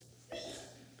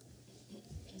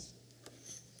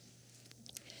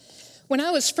When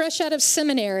I was fresh out of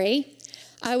seminary,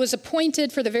 I was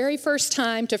appointed for the very first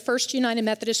time to First United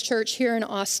Methodist Church here in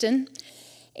Austin.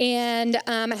 And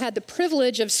I had the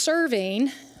privilege of serving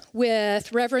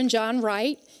with Reverend John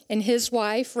Wright and his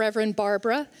wife, Reverend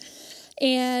Barbara.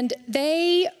 And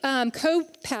they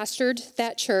co-pastored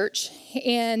that church,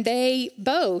 and they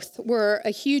both were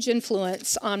a huge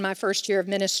influence on my first year of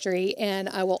ministry, and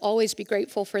I will always be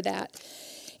grateful for that.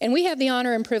 And we have the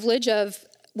honor and privilege of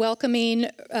welcoming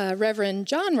Reverend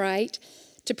John Wright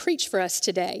to preach for us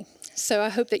today. So I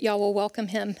hope that y'all will welcome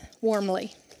him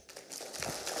warmly.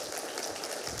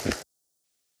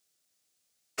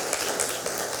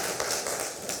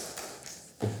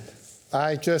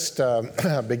 I just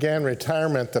began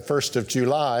retirement the 1st of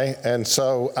July, and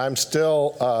so I'm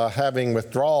still having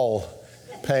withdrawal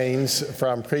pains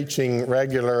from preaching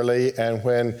regularly, and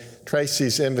when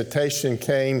Tracy's invitation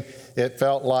came, it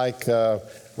felt like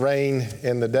rain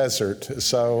in the desert.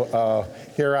 So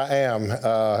here I am,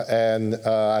 and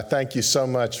I thank you so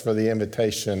much for the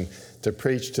invitation to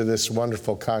preach to this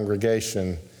wonderful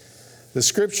congregation. The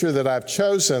scripture that I've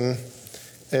chosen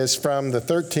is from the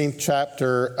 13th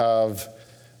chapter of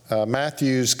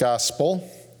Matthew's Gospel,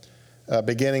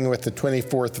 beginning with the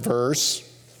 24th verse.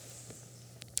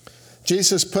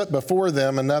 Jesus put before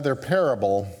them another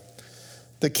parable.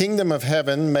 The kingdom of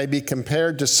heaven may be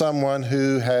compared to someone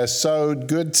who has sowed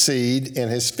good seed in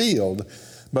his field,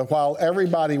 but while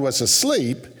everybody was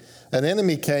asleep, an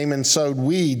enemy came and sowed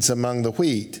weeds among the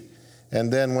wheat,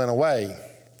 and then went away.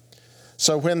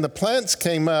 So when the plants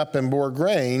came up and bore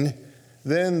grain,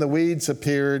 then the weeds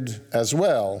appeared as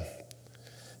well.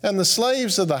 And the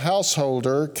slaves of the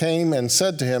householder came and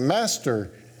said to him,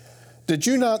 "Master, did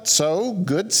you not sow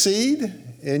good seed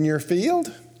in your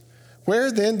field?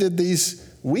 Where then did these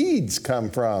weeds come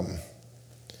from?"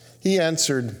 He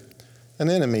answered, "An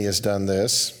enemy has done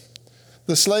this."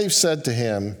 The slave said to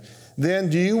him, "Then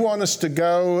do you want us to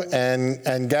go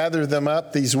and gather them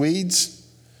up, these weeds?"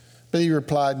 But he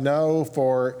replied, "No,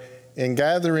 for in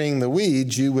gathering the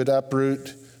weeds, you would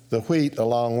uproot the wheat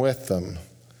along with them.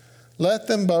 Let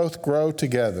them both grow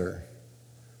together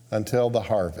until the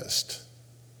harvest."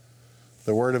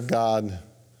 The word of God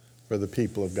for the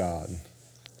people of God.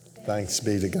 Thanks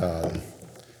be to God.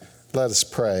 Let us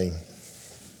pray.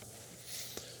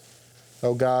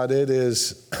 Oh God, it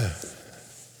is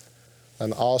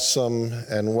an awesome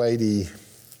and weighty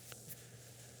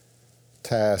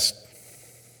task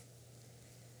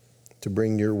to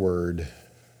bring your word,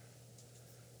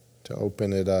 to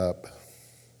open it up.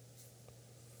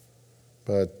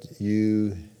 But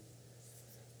you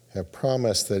have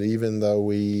promised that even though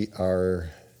we are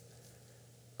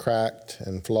cracked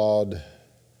and flawed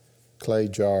clay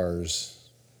jars,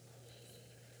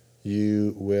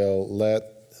 you will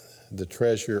let the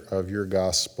treasure of your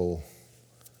gospel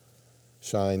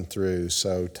shine through.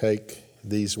 So take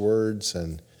these words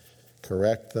and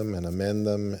correct them and amend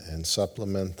them and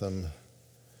supplement them,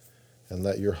 and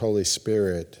let your Holy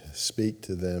Spirit speak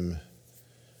to them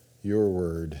your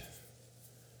word,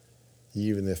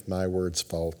 even if my words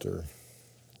falter.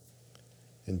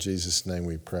 In Jesus' name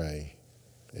we pray.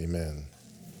 Amen.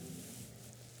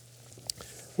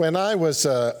 When I was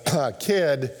a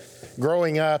kid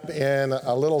growing up in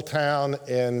a little town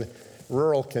in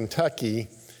rural Kentucky,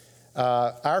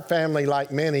 our family,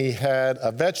 like many, had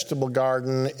a vegetable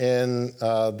garden in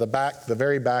the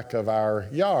very back of our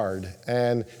yard.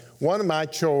 And one of my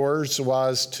chores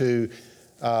was to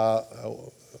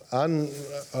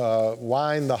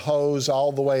wind the hose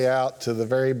all the way out to the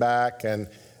very back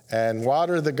and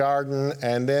water the garden,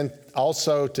 and then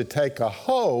also to take a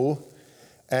hoe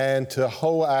and to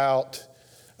hoe out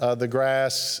the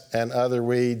grass and other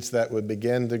weeds that would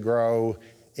begin to grow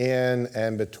in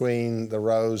and between the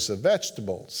rows of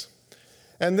vegetables.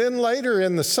 And then later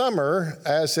in the summer,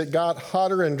 as it got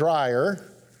hotter and drier,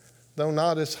 though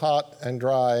not as hot and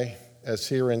dry as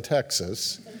here in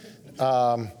Texas,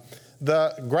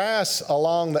 the grass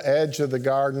along the edge of the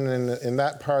garden in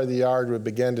that part of the yard would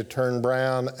begin to turn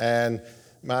brown, and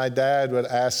my dad would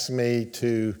ask me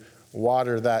to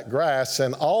water that grass.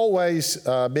 And always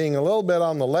being a little bit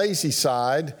on the lazy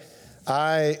side,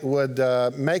 I would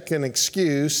make an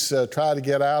excuse, try to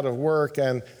get out of work,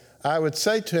 and I would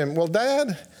say to him, "Well,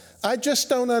 Dad, I just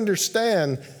don't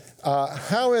understand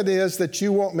how it is that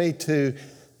you want me to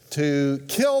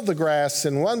kill the grass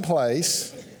in one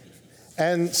place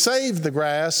and save the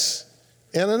grass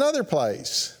in another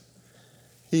place."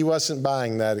 He wasn't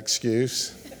buying that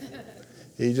excuse.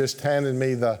 He just handed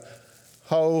me the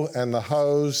hoe and the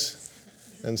hose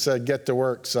and said, "Get to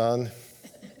work, son."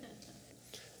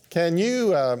 Can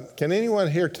anyone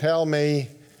here tell me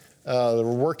the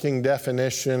working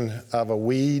definition of a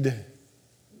weed?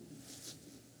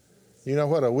 You know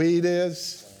what a weed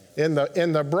is? In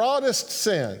the broadest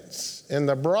sense,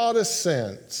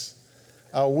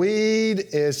 a weed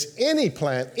is any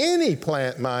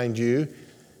plant, mind you,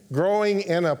 growing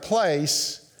in a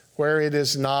place where it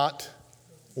is not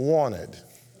wanted.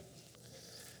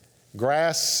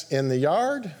 Grass in the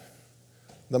yard,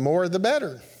 the more the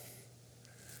better.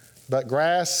 But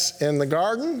grass in the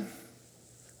garden,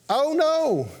 oh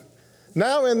no.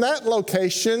 Now in that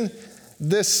location,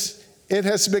 it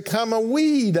has become a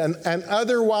weed, an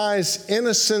otherwise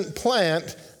innocent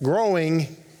plant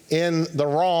growing in the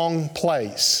wrong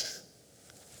place.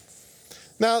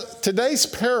 Now, today's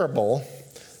parable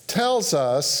tells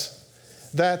us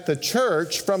that the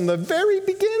church, from the very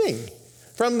beginning,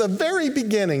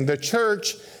 the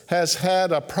church has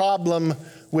had a problem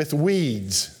with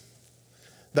weeds.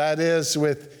 That is,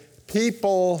 with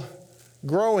people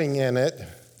growing in it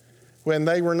when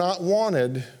they were not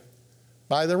wanted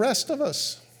by the rest of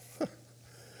us.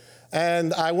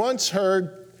 And I once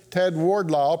heard Ted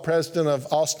Wardlaw, president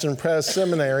of Austin Pres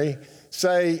Seminary,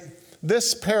 say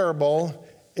this parable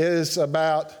is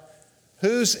about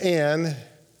who's in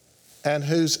and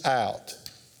who's out,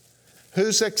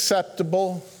 who's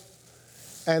acceptable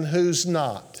and who's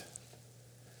not.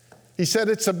 He said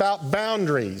it's about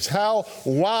boundaries. How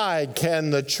wide can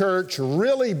the church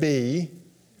really be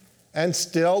and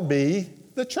still be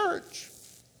the church?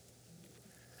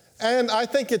 And I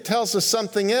think it tells us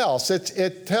something else.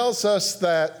 It tells us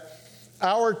that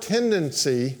our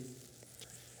tendency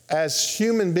as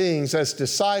human beings, as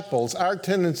disciples, our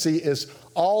tendency is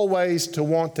always to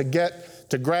want to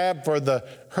grab for the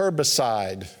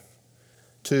herbicide,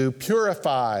 to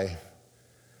purify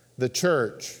the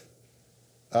church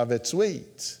of its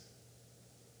weeds.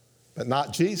 But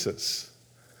not Jesus.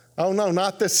 Oh no,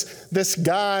 not this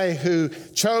guy who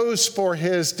chose for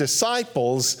his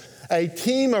disciples a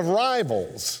team of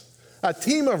rivals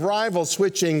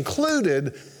which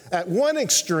included, at one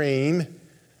extreme,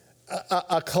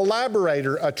 a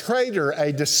collaborator, a traitor,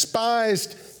 a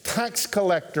despised tax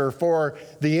collector for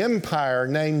the empire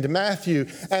named Matthew.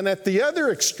 And at the other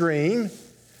extreme,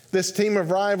 this team of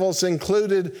rivals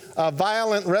included a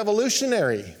violent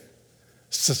revolutionary,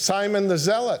 Simon the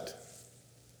Zealot.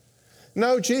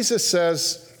 No, Jesus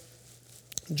says,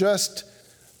 just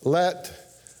let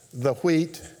the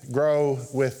wheat grow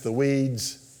with the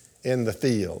weeds in the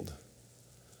field.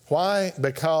 Why?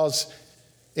 Because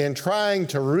in trying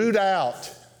to root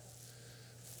out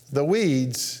the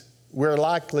weeds, we're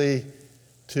likely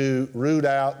to root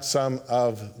out some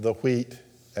of the wheat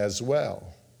as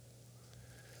well.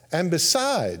 And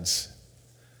besides,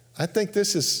 I think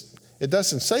it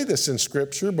doesn't say this in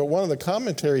Scripture, but one of the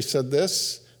commentaries said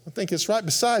this. I think it's right.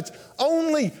 Besides,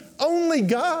 only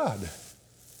God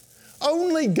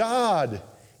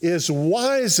is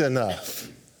wise enough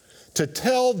to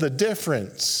tell the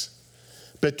difference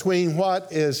between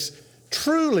what is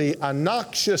truly a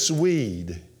noxious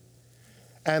weed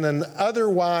and an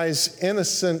otherwise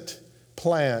innocent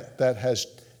plant that has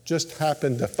just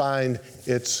happened to find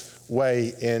its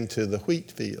way into the wheat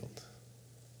field.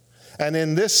 And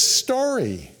in this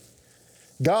story,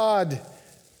 God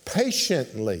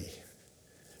patiently,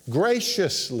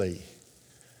 graciously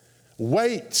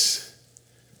waits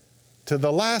to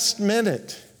the last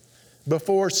minute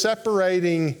before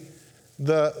separating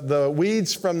the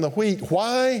weeds from the wheat.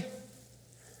 Why?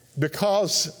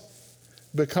 Because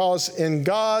in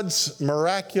God's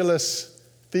miraculous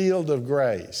field of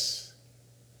grace,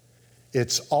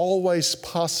 it's always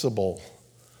possible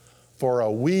for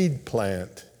a weed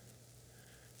plant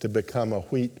to become a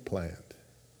wheat plant.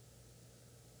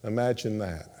 Imagine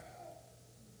that.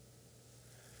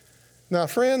 Now,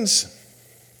 friends,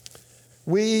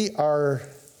 we are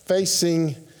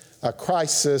facing a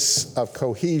crisis of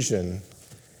cohesion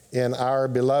in our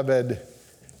beloved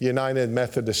United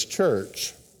Methodist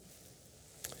Church.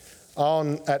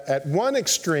 At one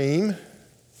extreme,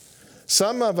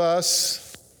 some of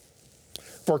us,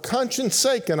 for conscience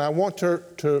sake, and I want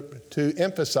to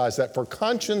emphasize that, for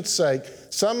conscience sake,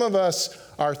 some of us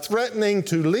are threatening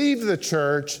to leave the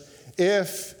church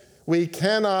if we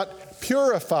cannot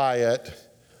purify it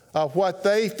of what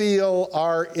they feel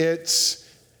are its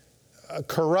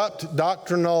corrupt,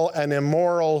 doctrinal, and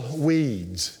immoral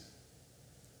weeds.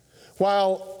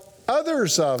 While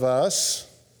others of us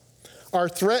are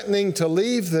threatening to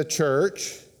leave the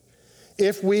church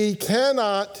if we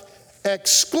cannot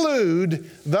exclude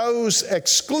those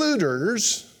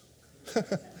excluders,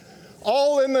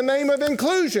 all in the name of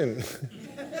inclusion.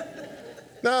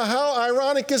 Now, how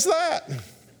ironic is that?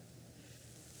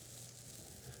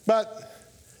 But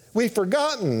we've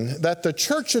forgotten that the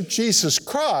Church of Jesus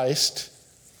Christ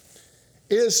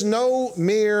is no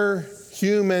mere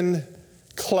human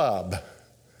club,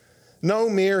 no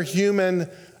mere human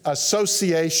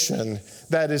association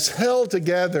that is held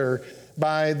together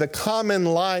by the common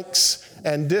likes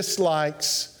and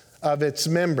dislikes of its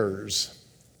members.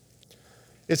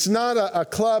 It's not a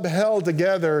club held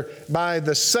together by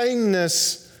the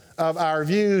sameness of our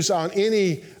views on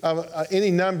any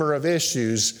number of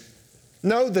issues.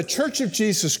 No, the Church of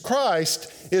Jesus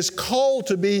Christ is called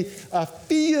to be a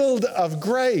field of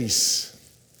grace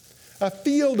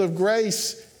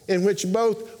in which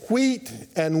both wheat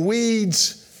and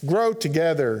weeds grow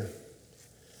together.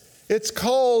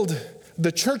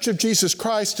 The Church of Jesus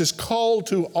Christ is called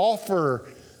to offer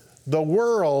the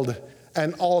world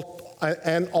an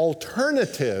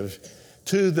alternative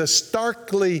to the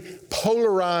starkly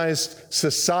polarized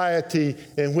society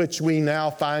in which we now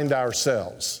find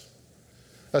ourselves.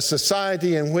 A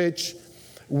society in which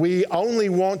we only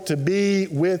want to be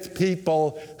with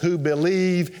people who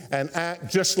believe and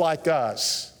act just like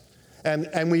us.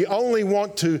 And we only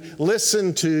want to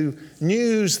listen to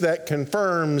news that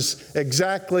confirms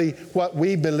exactly what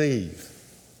we believe.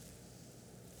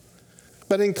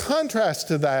 But in contrast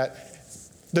to that,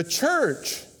 the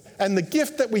church and the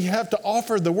gift that we have to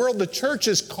offer the world, the church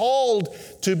is called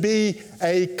to be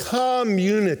a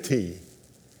community,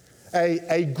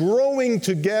 a growing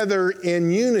together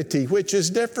in unity, which is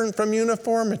different from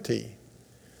uniformity.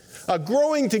 A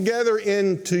growing together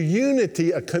into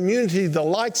unity, a community the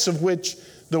likes of which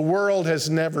the world has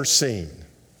never seen.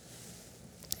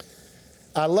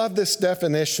 I love this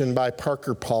definition by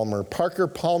Parker Palmer. Parker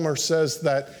Palmer says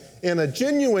that in a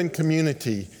genuine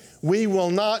community, we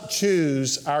will not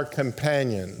choose our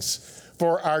companions,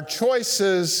 for our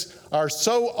choices are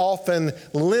so often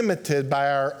limited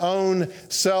by our own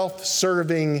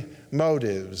self-serving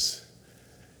motives.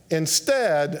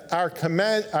 Instead, our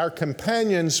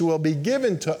companions will be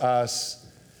given to us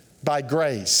by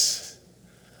grace.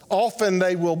 Often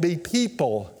they will be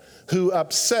people who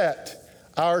upset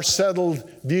our settled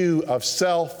view of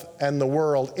self and the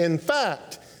world. In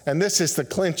fact, and this is the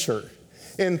clincher,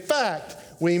 in fact,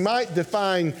 we might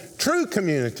define true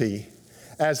community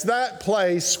as that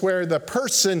place where the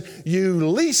person you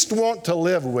least want to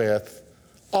live with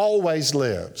always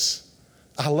lives.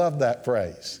 I love that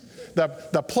phrase.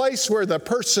 The place where the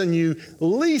person you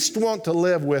least want to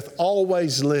live with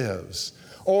always lives.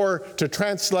 Or to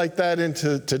translate that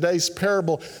into today's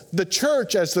parable, the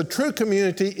church as the true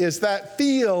community is that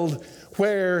field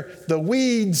where the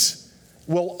weeds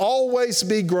will always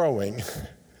be growing,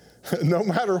 no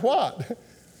matter what.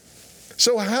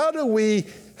 So how do we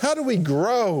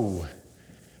grow?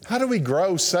 How do we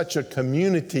grow such a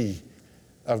community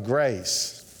of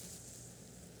grace?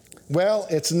 Well,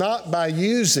 it's not by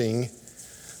using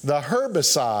the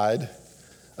herbicide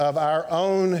of our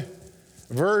own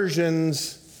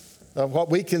versions of what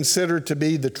we consider to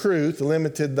be the truth,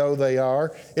 limited though they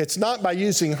are. It's not by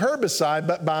using herbicide,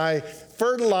 but by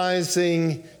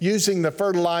using the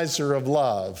fertilizer of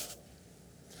love.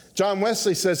 John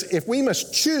Wesley says, if we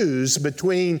must choose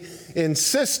between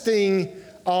insisting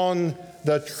on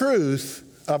the truth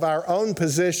of our own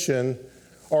position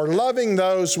or loving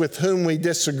those with whom we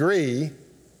disagree,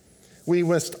 we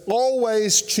must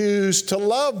always choose to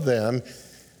love them,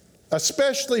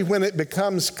 especially when it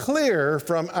becomes clear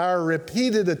from our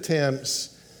repeated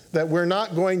attempts that we're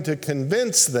not going to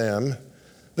convince them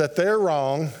that they're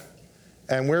wrong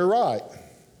and we're right.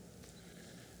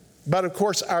 But of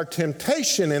course, our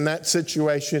temptation in that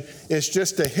situation is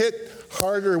just to hit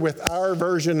harder with our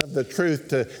version of the truth,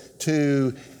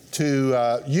 to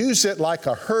use it like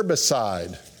a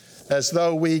herbicide, as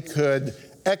though we could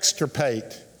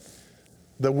extirpate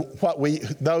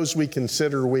those we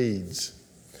consider weeds.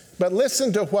 But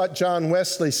listen to what John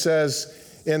Wesley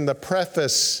says in the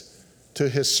preface to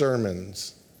his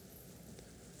sermons.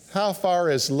 How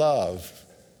far is love,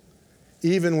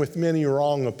 even with many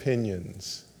wrong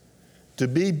opinions, to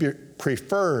be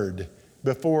preferred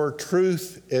before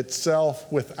truth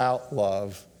itself without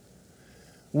love?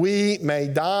 We may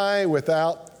die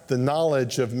without the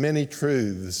knowledge of many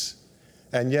truths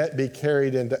and yet be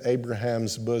carried into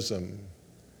Abraham's bosom.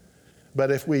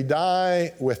 But if we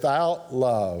die without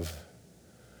love,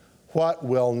 what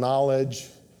will knowledge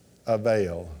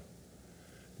avail?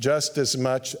 Just as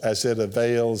much as it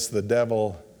avails the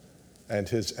devil and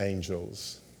his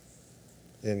angels.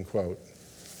 End quote.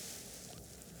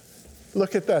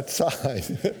 Look at that sign.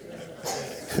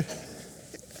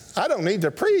 I don't need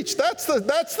to preach. That's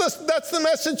the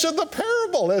message of the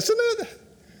parable, isn't it?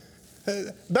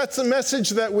 That's the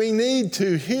message that we need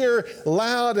to hear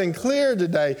loud and clear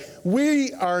today.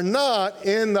 We are not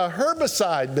in the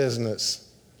herbicide business.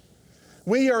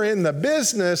 We are in the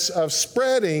business of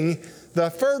spreading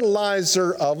the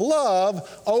fertilizer of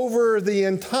love over the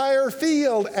entire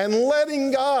field and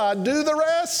letting God do the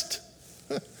rest.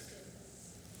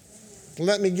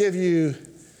 Let me give you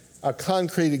a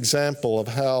concrete example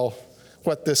of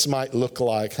what this might look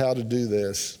like, how to do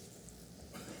this.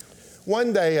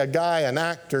 One day, a guy, an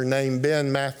actor named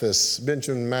Benjamin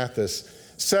Mathis,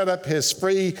 set up his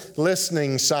free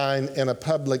listening sign in a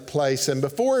public place. And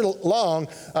before long,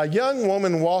 a young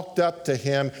woman walked up to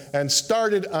him and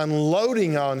started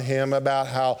unloading on him about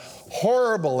how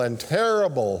horrible and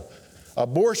terrible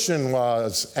abortion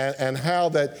was, and how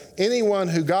that anyone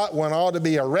who got one ought to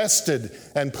be arrested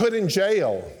and put in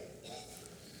jail.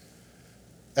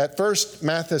 At first,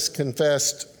 Mathis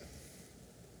confessed,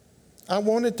 I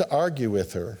wanted to argue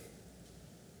with her.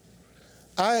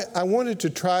 I wanted to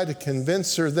try to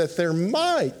convince her that there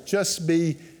might just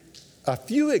be a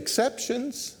few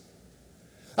exceptions.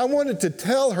 I wanted to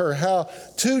tell her how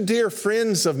two dear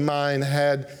friends of mine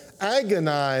had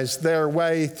agonized their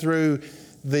way through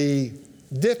the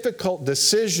difficult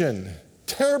decision,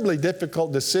 terribly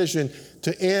difficult decision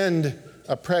to end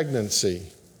a pregnancy.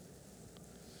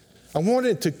 I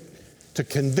wanted to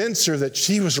convince her that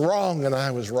she was wrong and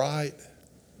I was right.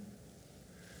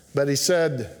 But he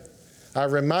said, I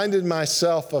reminded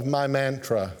myself of my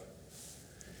mantra.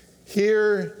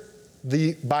 Hear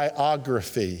the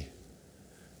biography,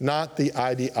 not the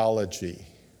ideology.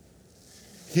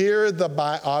 Hear the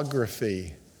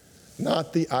biography,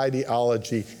 not the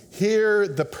ideology. Hear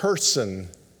the person,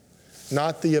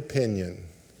 not the opinion.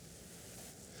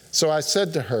 So I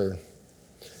said to her,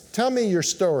 tell me your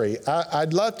story.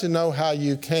 I'd love to know how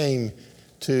you came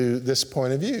to this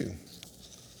point of view.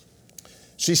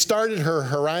 She started her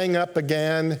harangue up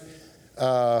again,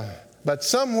 but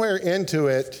somewhere into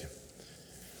it,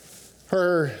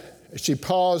 she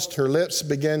paused, her lips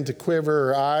began to quiver,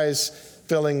 her eyes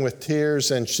filling with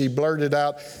tears, and she blurted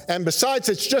out, and besides,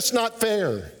 it's just not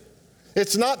fair.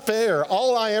 It's not fair.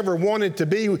 All I ever wanted to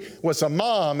be was a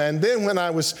mom. And then when I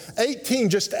was 18,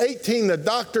 just 18, the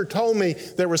doctor told me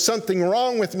there was something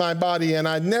wrong with my body and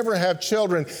I'd never have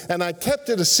children. And I kept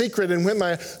it a secret. And when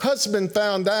my husband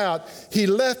found out, he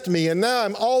left me. And now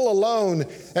I'm all alone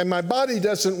and my body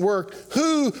doesn't work.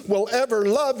 Who will ever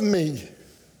love me?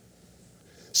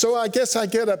 So I guess I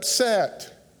get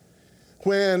upset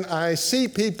when I see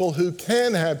people who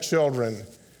can have children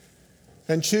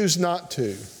and choose not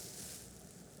to.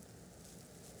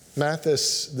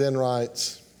 Mathis then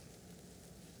writes,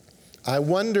 I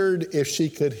wondered if she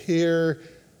could hear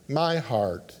my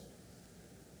heart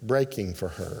breaking for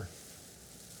her.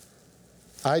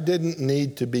 I didn't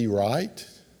need to be right.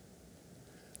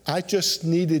 I just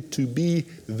needed to be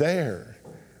there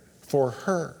for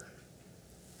her.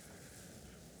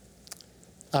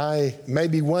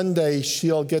 Maybe one day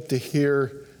she'll get to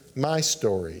hear my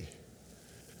story,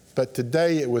 but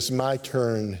today it was my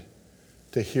turn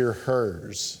to hear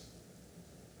hers.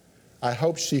 I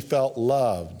hope she felt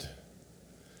loved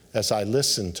as I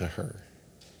listened to her.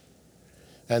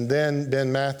 And then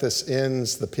Ben Mathis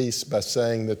ends the piece by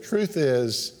saying, the truth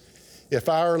is, if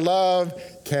our love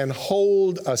can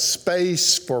hold a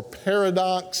space for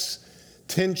paradox,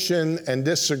 tension, and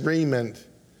disagreement,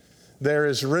 there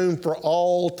is room for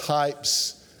all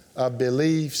types of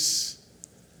beliefs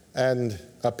and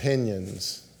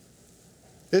opinions.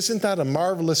 Isn't that a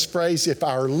marvelous phrase? If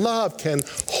our love can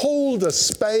hold a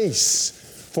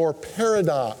space for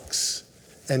paradox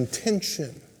and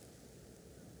tension.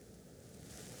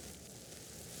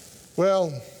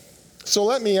 Well, so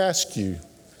let me ask you,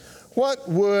 what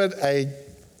would a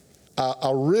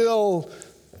real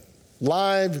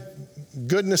live,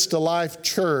 goodness to life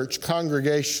church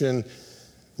congregation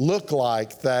look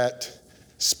like that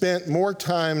spent more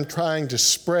time trying to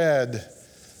spread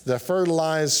the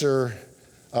fertilizer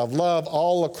of love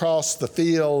all across the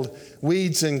field,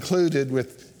 weeds included,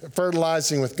 with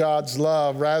fertilizing with God's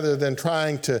love, rather than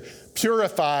trying to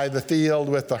purify the field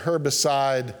with the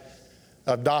herbicide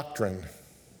of doctrine?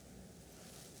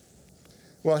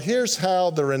 Well, here's how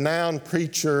the renowned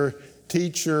preacher,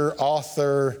 teacher,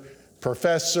 author,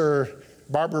 professor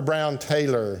Barbara Brown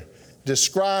Taylor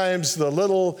describes the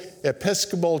little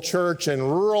Episcopal church in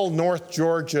rural North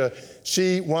Georgia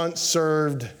she once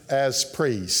served as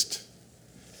priest.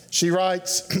 She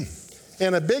writes,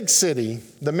 in a big city,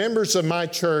 the members of my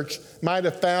church might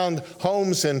have found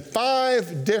homes in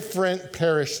 5 different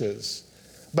parishes,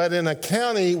 But in a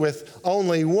county with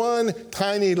only one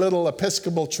tiny little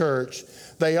Episcopal church,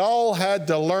 they all had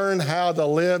to learn how to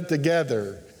live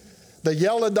together. The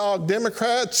Yellow Dog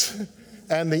Democrats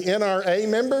and the NRA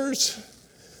members,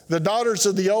 the Daughters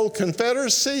of the Old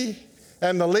Confederacy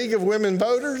and the League of Women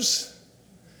Voters.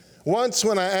 Once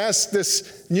when I asked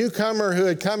this newcomer who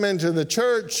had come into the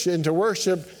church, into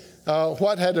worship,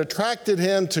 what had attracted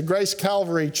him to Grace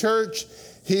Calvary Church,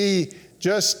 he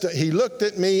looked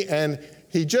at me and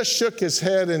he just shook his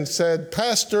head and said,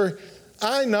 "Pastor,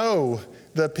 I know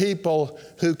the people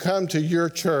who come to your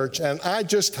church, and I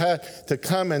just had to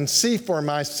come and see for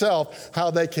myself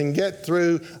how they can get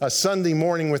through a Sunday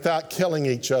morning without killing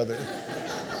each other."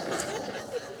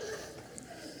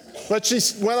 But she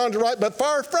went on to write, but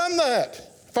far from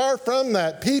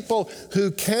that, people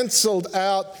who canceled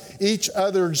out each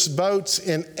other's votes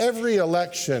in every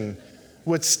election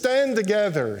would stand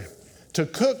together to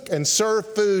cook and serve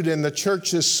food in the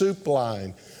church's soup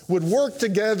line, would work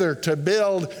together to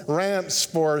build ramps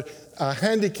for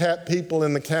handicapped people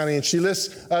in the county, and she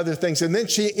lists other things. And then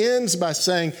she ends by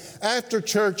saying, after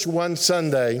church one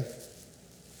Sunday,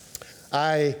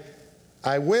 I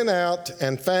went out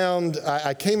and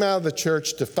I came out of the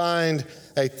church to find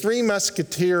a Three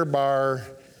Musketeer bar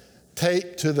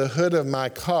taped to the hood of my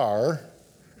car,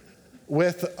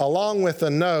 along with a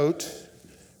note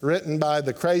written by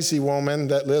the crazy woman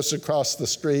that lives across the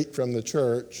street from the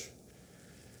church.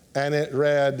 And it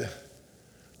read,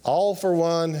 "All for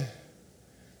one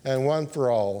and one for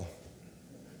all.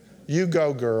 You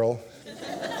go, girl."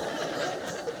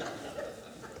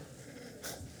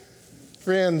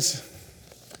 Friends,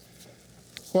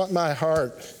 what my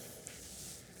heart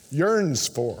yearns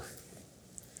for,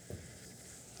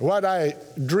 what I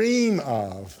dream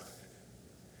of,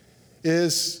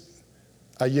 is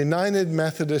a United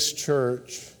Methodist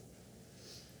Church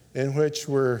in which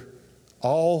we're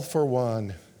all for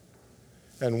one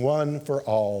and one for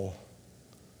all,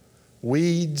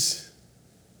 weeds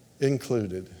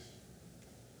included.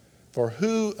 For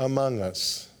who among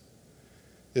us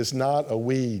is not a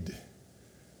weed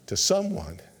to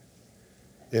someone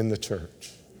in the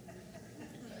church?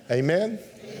 Amen?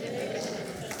 Amen.